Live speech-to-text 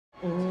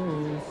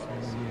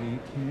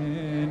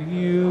Can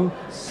you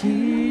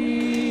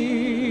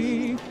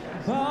see?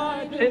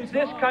 Since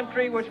this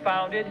country was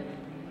founded,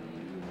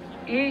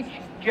 each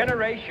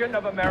generation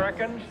of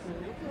Americans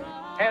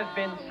has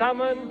been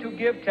summoned to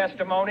give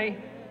testimony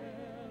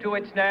to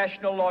its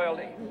national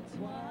loyalty.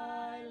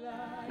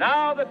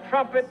 Now the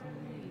trumpet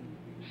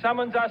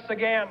summons us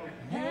again,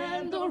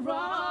 And the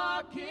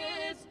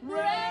rockets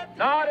red.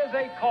 not as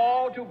a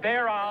call to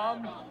bear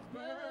arms,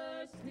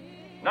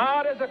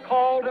 not as a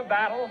call to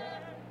battle,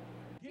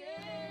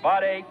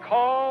 but a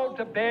call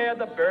to bear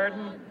the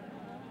burden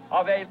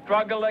of a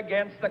struggle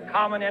against the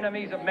common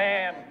enemies of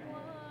man,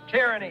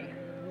 tyranny,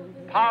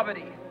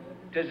 poverty,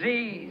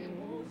 disease,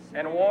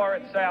 and war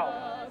itself.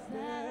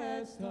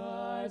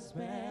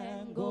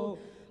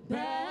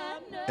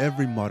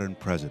 Every modern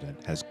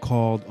president has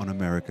called on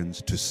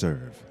Americans to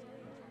serve.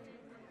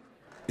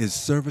 Is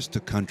service to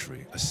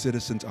country a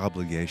citizen's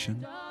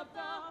obligation?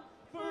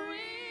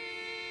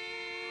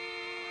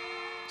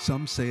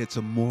 Some say it's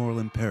a moral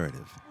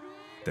imperative,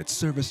 that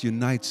service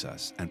unites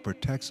us and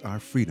protects our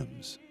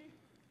freedoms.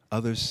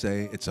 Others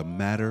say it's a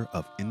matter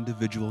of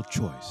individual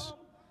choice.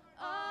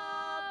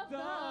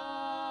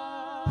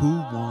 Who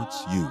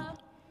wants you?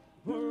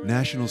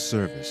 National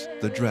service,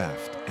 the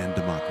draft, and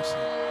democracy.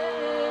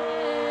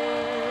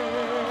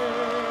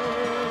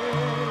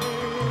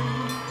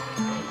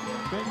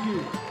 Thank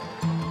you.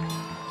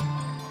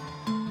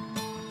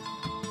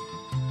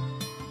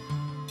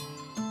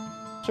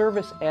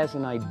 Service as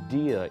an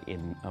idea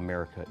in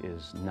America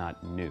is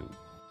not new.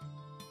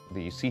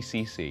 The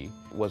CCC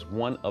was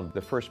one of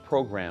the first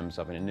programs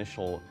of an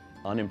initial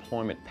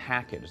unemployment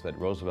package that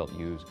Roosevelt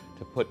used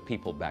to put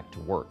people back to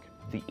work.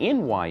 The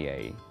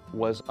NYA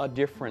was a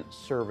different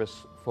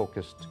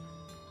service-focused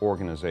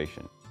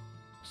organization.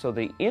 So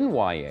the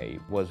NYA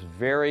was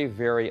very,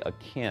 very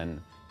akin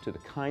to the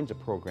kinds of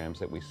programs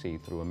that we see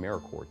through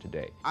AmeriCorps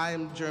today. I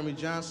am Jeremy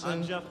Johnson.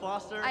 I'm Jeff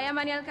Foster. I am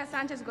Anielka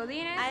Sanchez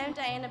Godinez. I am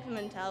Diana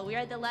Pimentel. We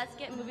are the Let's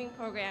Get Moving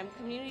program,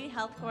 Community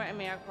Health Corps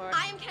AmeriCorps.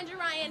 I am Kendra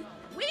Ryan.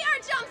 We are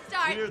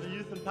Jumpstart. We are the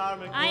Youth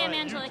Empowerment Corps. I am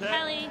Angela UTEC.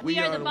 Kelly. We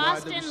are the the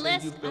Boston YWCA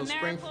List Youth Bill AmeriCorps.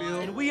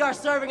 Springfield. And we are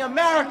serving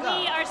America.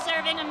 We are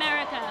serving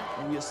America.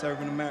 And we are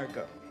serving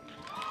America.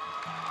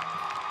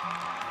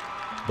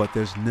 But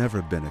there's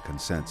never been a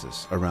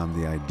consensus around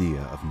the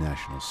idea of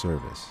national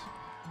service.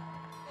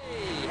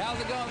 Hey, how's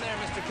it going there,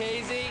 Mr.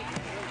 Casey?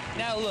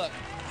 Now look,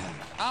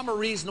 I'm a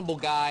reasonable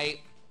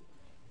guy.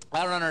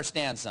 I don't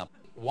understand something.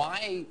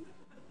 Why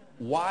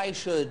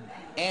should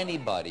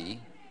anybody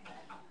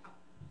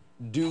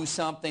do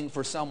something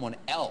for someone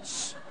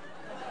else?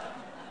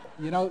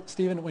 You know,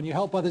 Stephen, when you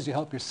help others, you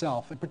help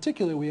yourself. And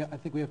particularly, I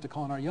think we have to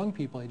call on our young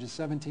people, ages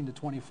 17 to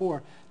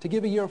 24, to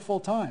give a year full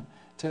time,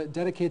 to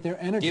dedicate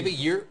their energy. Give a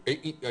year?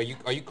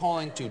 Are you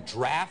calling to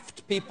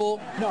draft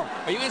people? No.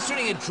 Are you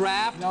inserting a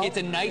draft? No, it's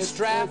a nice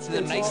draft? The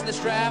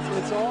nicest draft?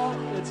 It's all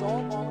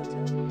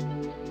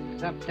voluntary.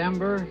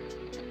 September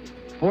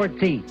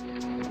 14th,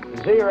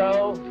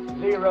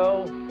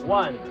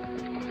 001.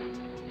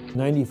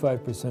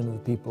 95% of the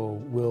people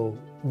will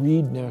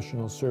read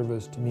national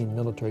service to mean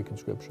military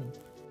conscription.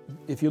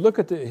 If you look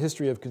at the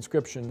history of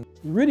conscription, it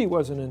really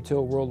wasn't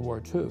until World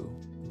War II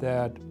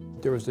that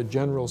there was a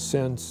general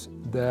sense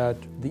that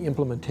the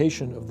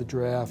implementation of the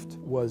draft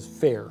was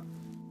fair.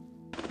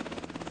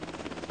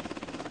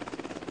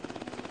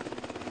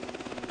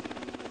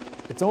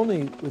 It's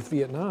only with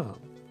Vietnam,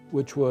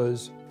 which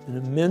was an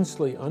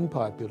immensely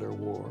unpopular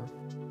war,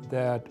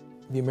 that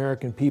the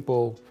American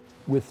people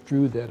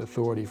withdrew that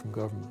authority from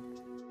government.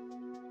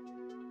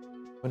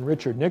 When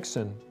Richard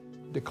Nixon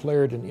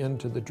declared an end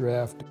to the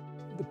draft,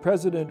 the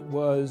president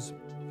was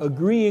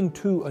agreeing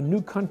to a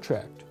new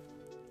contract,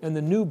 and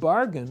the new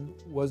bargain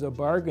was a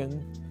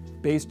bargain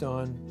based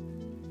on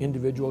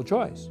individual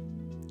choice.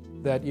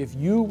 That if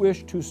you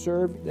wish to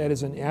serve, that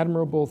is an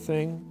admirable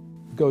thing,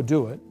 go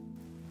do it.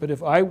 But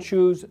if I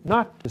choose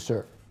not to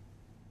serve,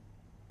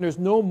 there's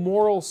no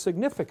moral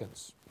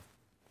significance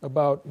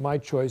about my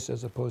choice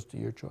as opposed to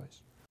your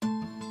choice.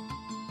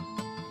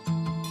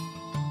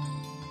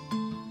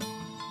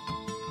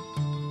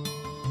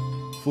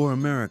 For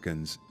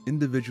Americans,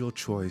 individual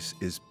choice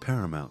is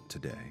paramount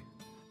today.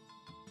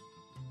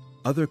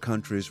 Other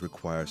countries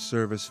require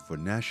service for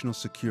national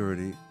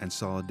security and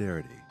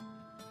solidarity.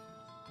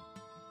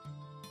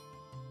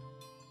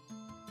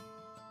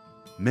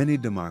 Many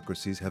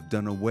democracies have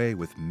done away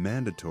with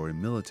mandatory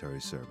military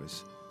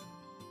service,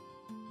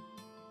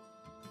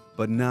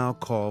 but now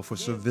call for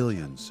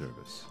civilian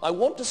service. I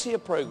want to see a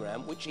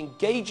program which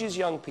engages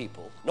young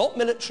people, not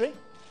military,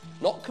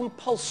 not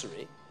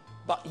compulsory,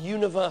 but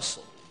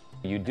universal.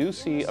 You do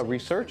see a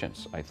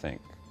resurgence, I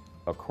think,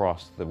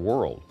 across the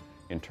world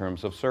in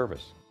terms of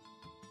service.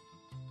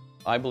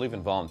 I believe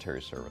in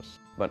voluntary service,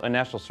 but a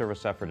national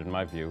service effort, in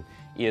my view,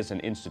 is an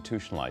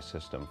institutionalized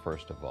system,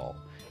 first of all,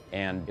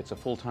 and it's a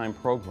full-time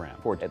program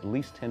for at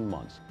least 10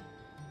 months.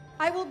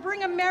 I will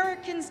bring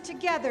Americans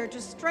together to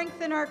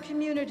strengthen our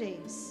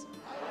communities.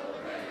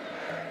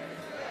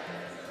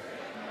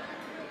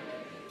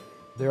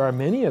 There are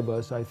many of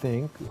us, I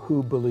think,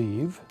 who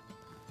believe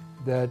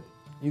that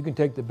You can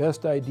take the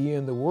best idea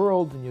in the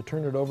world and you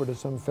turn it over to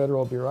some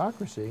federal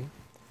bureaucracy,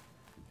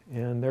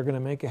 and they're going to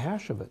make a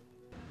hash of it.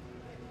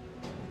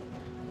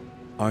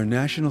 Are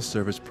national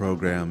service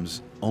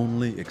programs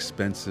only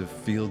expensive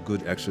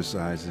feel-good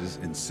exercises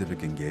in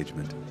civic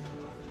engagement?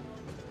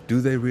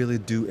 Do they really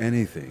do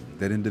anything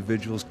that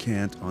individuals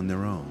can't on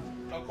their own?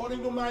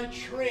 According to my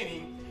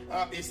training,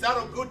 is that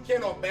a good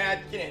kid or bad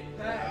kid?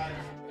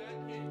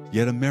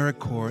 Yet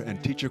AmeriCorps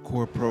and Teacher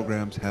Corps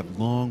programs have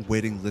long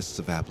waiting lists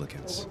of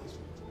applicants.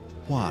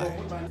 Why?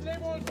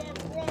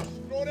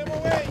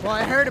 Well,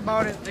 I heard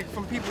about it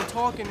from people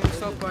talking and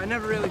stuff, but I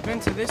never really been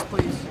to this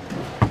place.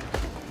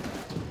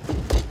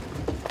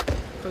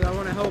 Because I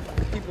want to help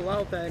people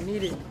out that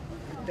need it,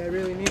 that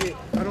really need it.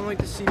 I don't like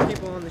to see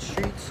people on the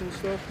streets and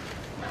stuff.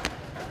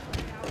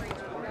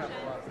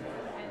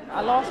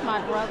 I lost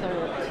my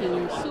brother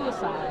to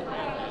suicide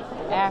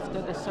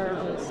after the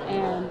service,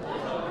 and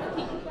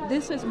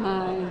this is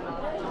my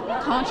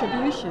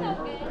contribution.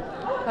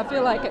 I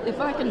feel like if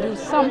I can do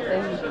something,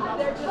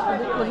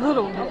 a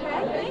little bit,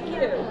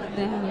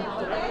 then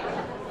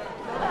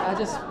I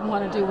just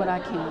want to do what I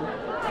can.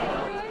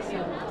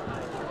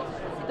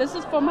 So, this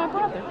is for my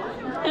brother.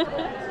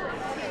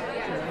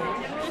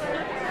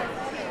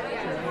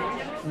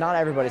 Not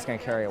everybody's going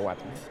to carry a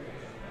weapon.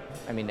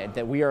 I mean,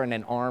 that we are in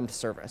an armed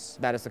service.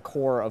 That is the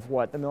core of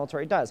what the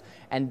military does.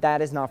 And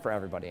that is not for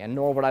everybody, and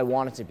nor would I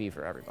want it to be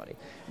for everybody.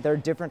 There are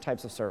different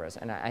types of service,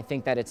 and I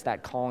think that it's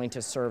that calling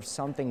to serve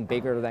something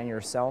bigger than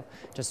yourself,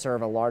 to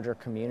serve a larger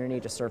community,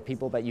 to serve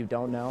people that you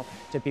don't know,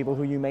 to people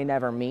who you may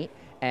never meet,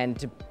 and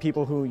to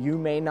people who you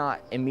may not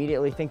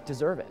immediately think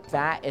deserve it.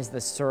 That is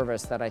the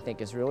service that I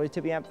think is really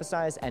to be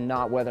emphasized, and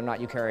not whether or not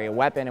you carry a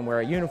weapon and wear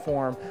a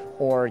uniform,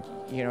 or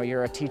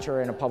you're a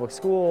teacher in a public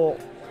school.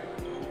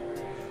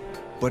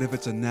 But if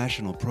it's a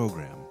national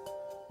program,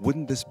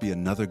 wouldn't this be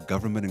another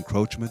government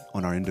encroachment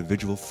on our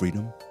individual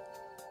freedom?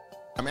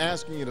 I'm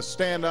asking you to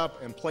stand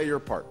up and play your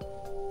part.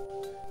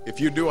 If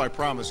you do, I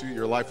promise you,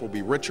 your life will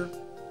be richer,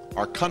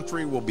 our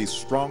country will be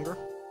stronger.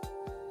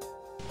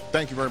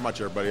 Thank you very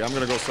much, everybody. I'm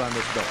going to go sign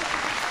this bill.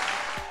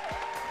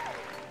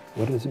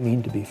 What does it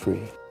mean to be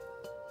free?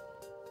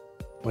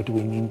 What do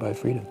we mean by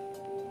freedom?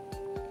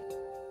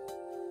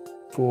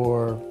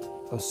 For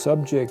a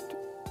subject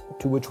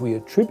to which we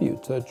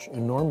attribute such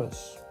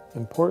enormous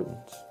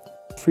importance,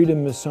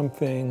 freedom is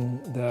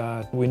something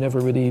that we never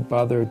really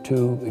bothered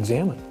to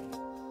examine.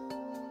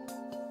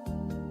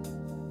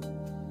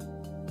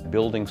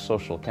 Building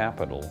social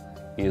capital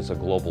is a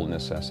global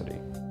necessity.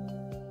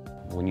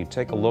 When you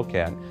take a look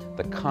at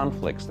the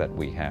conflicts that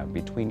we have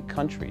between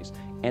countries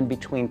and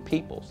between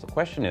peoples, the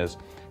question is,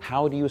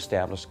 how do you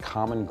establish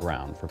common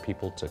ground for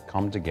people to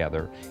come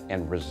together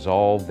and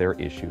resolve their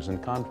issues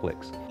and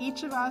conflicts?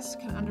 Each of us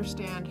can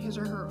understand his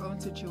or her own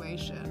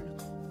situation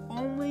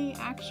only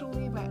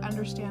actually by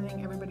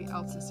understanding everybody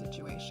else's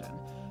situation.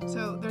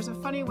 So there's a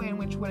funny way in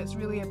which what it's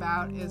really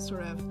about is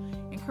sort of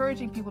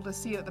encouraging people to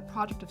see that the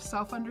project of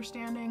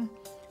self-understanding,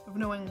 of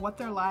knowing what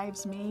their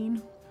lives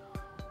mean,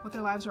 what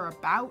their lives are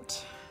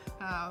about,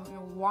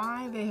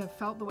 why they have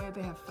felt the way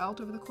they have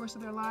felt over the course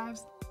of their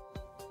lives,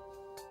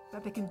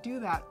 that they can do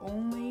that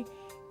only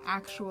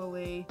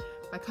actually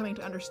by coming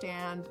to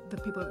understand the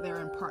people that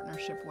they're in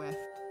partnership with.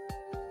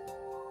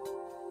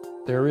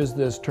 There is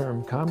this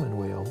term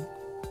commonweal,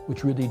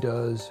 which really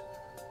does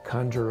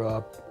conjure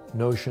up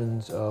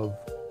notions of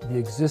the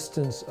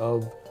existence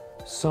of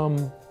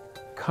some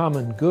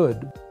common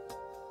good.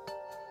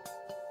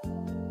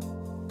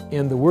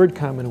 And the word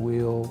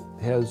commonweal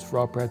has, for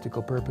all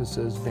practical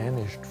purposes,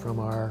 vanished from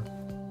our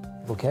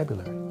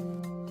vocabulary.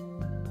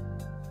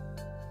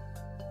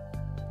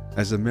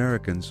 As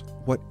Americans,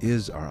 what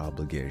is our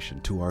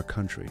obligation to our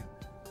country?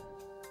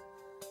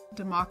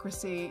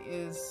 Democracy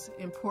is,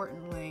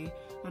 importantly,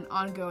 an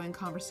ongoing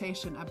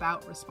conversation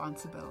about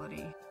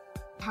responsibility.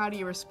 How do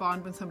you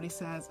respond when somebody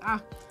says,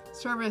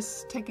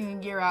 service, taking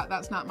a year out,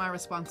 that's not my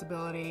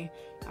responsibility.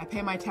 I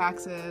pay my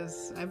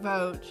taxes, I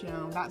vote,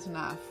 that's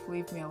enough,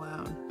 leave me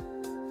alone.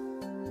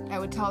 I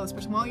would tell this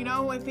person,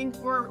 well, I think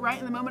we're right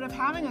in the moment of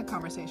having a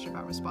conversation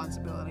about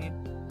responsibility.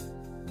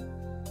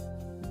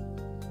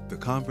 The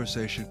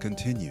conversation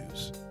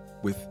continues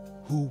with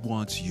Who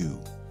Wants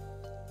You?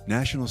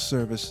 National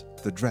Service,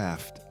 the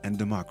Draft, and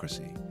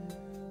Democracy.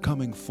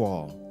 Coming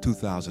fall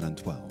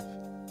 2012.